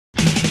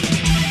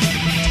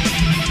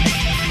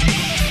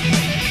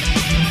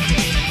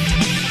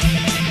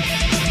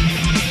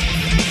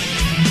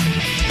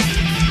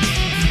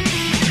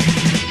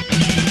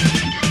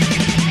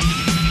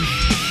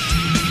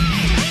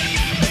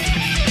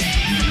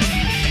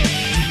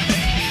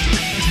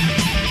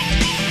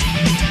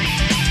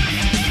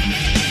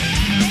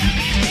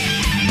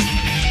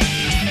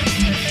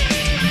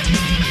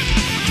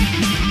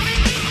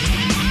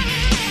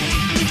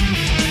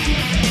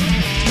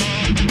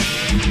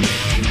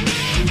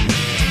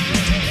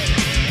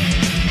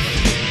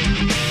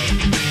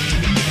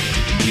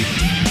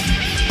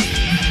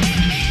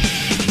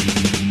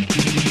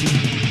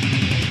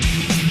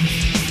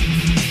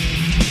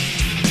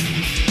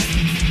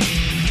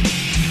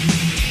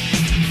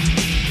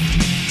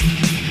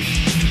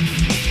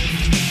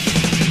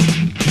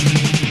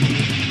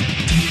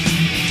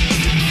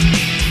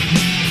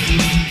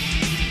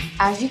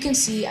can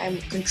see, I'm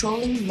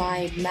controlling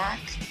my Mac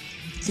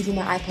through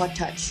my iPod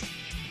Touch.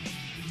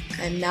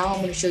 And now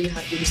I'm going to show you how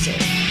to do the same.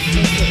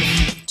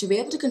 Okay. To be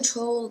able to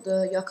control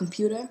your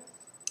computer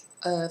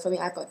from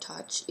your iPod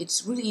Touch,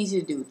 it's really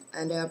easy to do,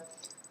 and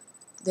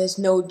there's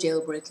no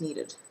jailbreak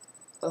needed.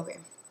 Okay.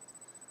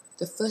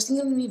 The first thing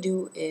you're going to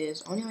do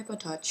is on your iPod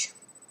Touch,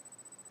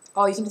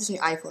 or you can do this on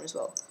your iPhone as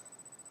well.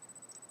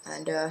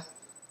 And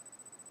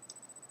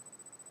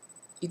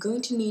you're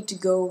going to need to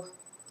go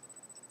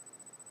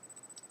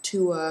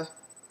to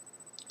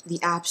the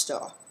App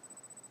Store.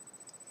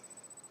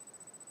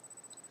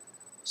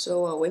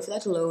 So wait for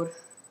that to load.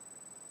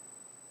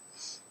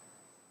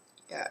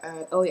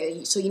 Oh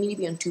yeah, so you need to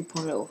be on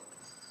 2.0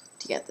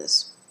 to get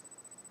this.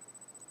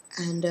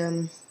 And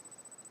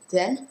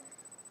then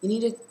you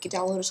need to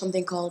download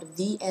something called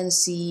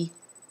VNC,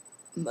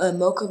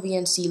 Mocha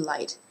VNC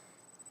Lite.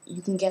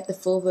 You can get the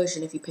full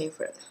version if you pay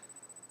for it.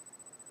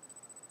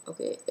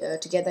 Okay,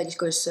 to get that, just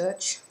go to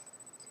search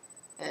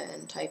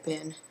and type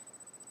in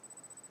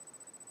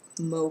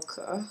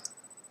Mocha,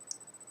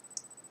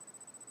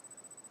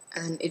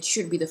 and it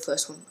should be the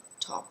first one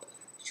top.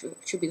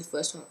 Should be the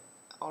first one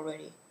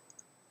already.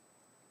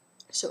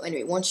 So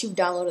anyway, once you've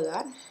downloaded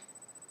that,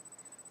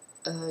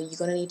 you're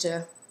gonna need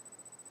to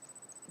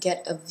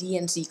get a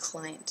VNC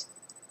client.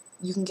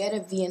 You can get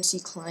a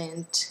VNC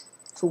client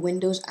for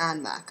Windows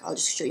and Mac. I'll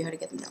just show you how to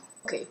get them now.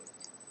 Okay.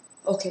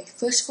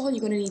 First of all,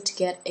 you're gonna need to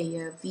get a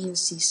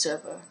VNC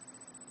server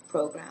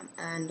program,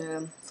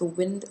 and for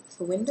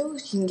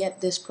Windows, you can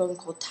get this program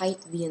called Type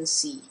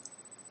VNC.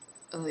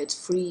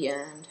 It's free,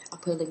 and I'll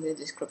put a link in the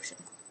description.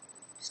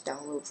 Just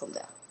download from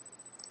there.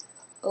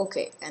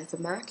 Okay, and for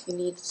Mac, you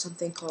need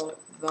something called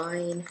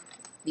Vine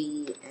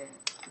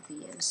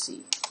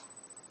VNC,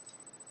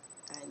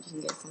 and you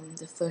can get it from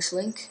the first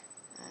link,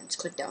 and just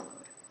click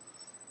download.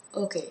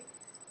 Okay,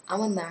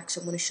 I'm on Mac,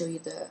 so I'm going to show you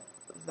the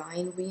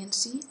Vine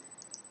VNC,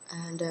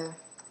 and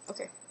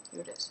okay,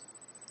 here it is.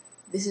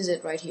 This is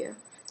it right here,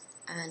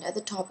 and at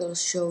the top it'll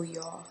show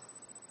your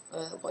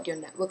what your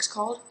network's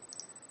called,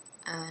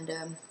 and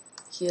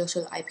here it'll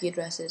show the IP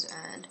addresses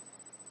and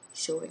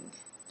showing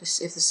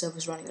this, if the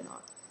server's running or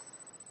not.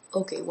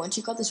 Okay, once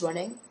you got this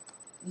running,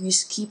 you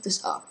just keep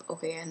this up,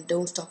 okay, and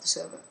don't stop the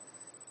server.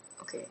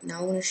 Okay, now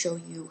I'm going to show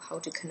you how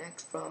to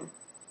connect from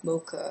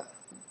Mocha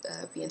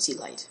VNC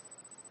Lite.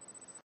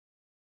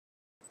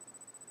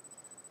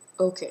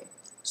 Okay,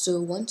 so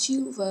once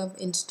you've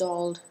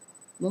installed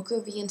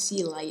Mocha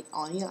VNC Lite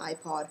on your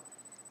iPod,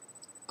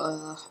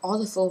 or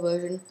the full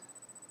version,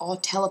 or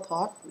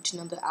Teleport, which is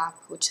another app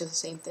which does the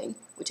same thing,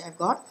 which I've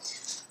got,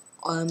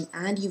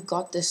 and you've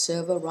got this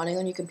server running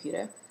on your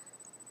computer,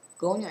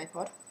 go on your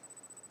iPod,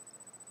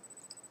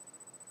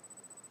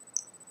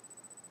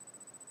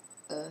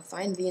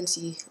 find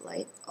VNC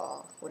Lite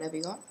or whatever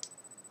you got,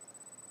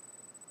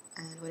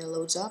 and when it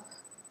loads up,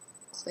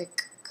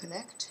 click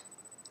connect,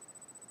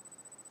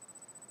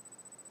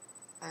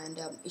 and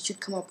it should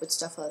come up with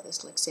stuff like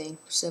this, like saying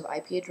server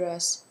IP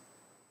address,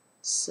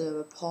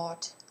 server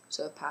port,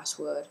 server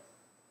password,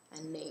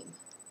 and name.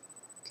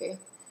 Okay,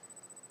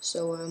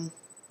 so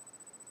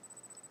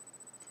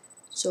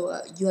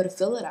you have to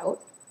fill it out.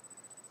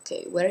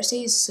 Okay, where it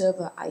says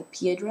server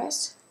IP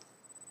address,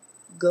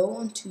 go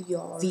onto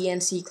your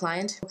VNC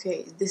client.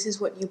 Okay, this is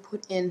what you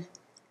put in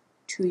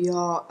to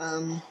your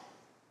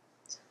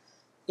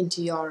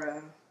into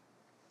your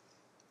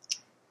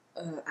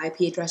IP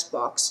address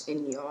box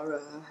in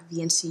your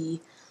VNC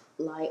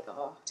Lite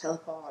or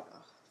Teleport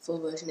or full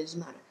version. It doesn't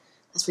matter.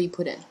 That's what you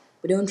put in.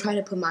 But don't try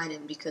to put mine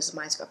in because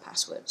mine's got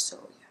passwords. So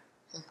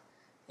yeah.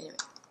 Anyway,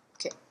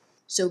 okay.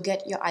 So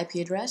get your IP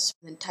address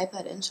and then type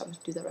that in. So I'm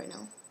going to do that right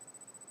now.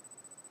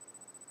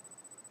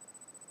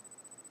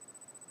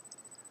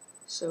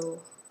 So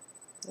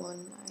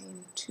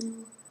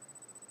 192.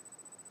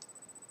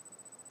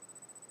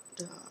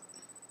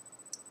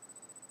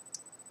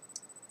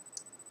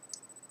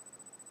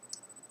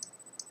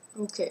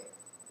 Okay,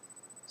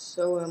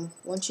 so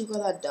once you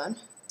got that done,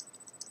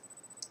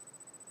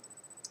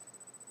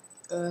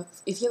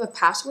 if you have a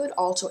password,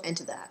 also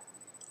enter that.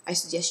 I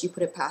suggest you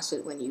put a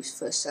password when you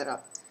first set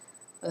up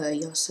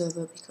your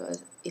server,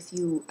 because if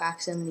you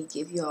accidentally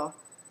give your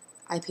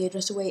IP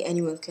address away,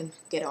 anyone can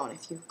get on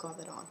if you've got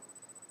that on.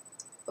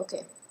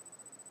 Okay,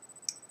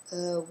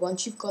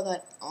 once you've got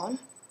that on,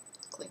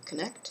 click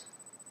connect.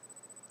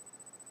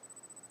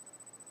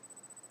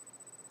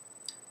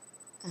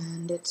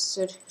 And it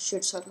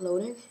should start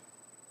loading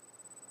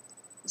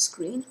the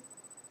screen,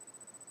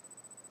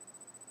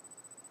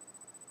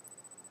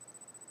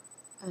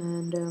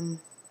 and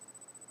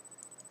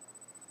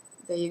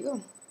there you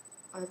go.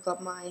 I've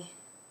got my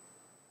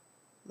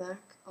Mac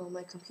on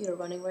my computer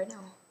running right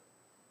now,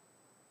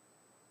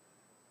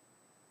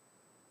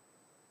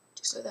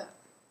 just like that.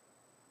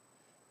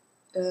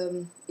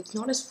 It's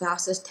not as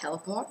fast as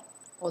Teleport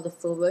or the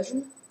full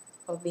version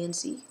of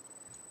VNC,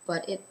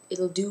 but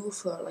it'll do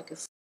for like a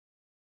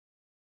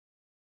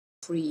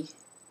free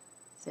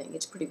thing.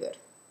 It's pretty good.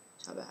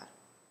 It's not bad.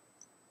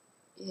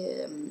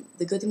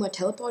 The good thing about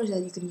Teleport is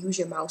that you can use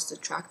your mouse as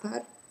a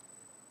trackpad.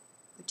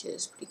 which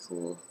is pretty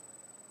cool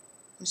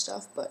and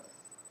stuff. But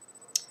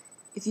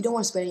if you don't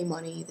want to spend any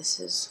money, this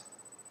is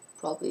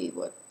probably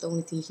the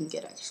only thing you can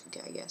get,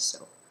 actually, I guess.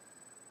 So,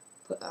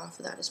 but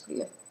for that, it's pretty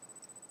good.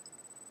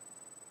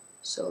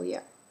 So yeah.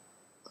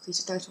 Okay,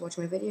 so thanks for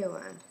watching my video,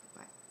 and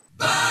bye.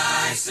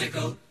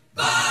 Bicycle,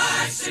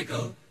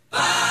 bicycle,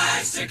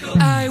 bicycle.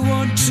 I want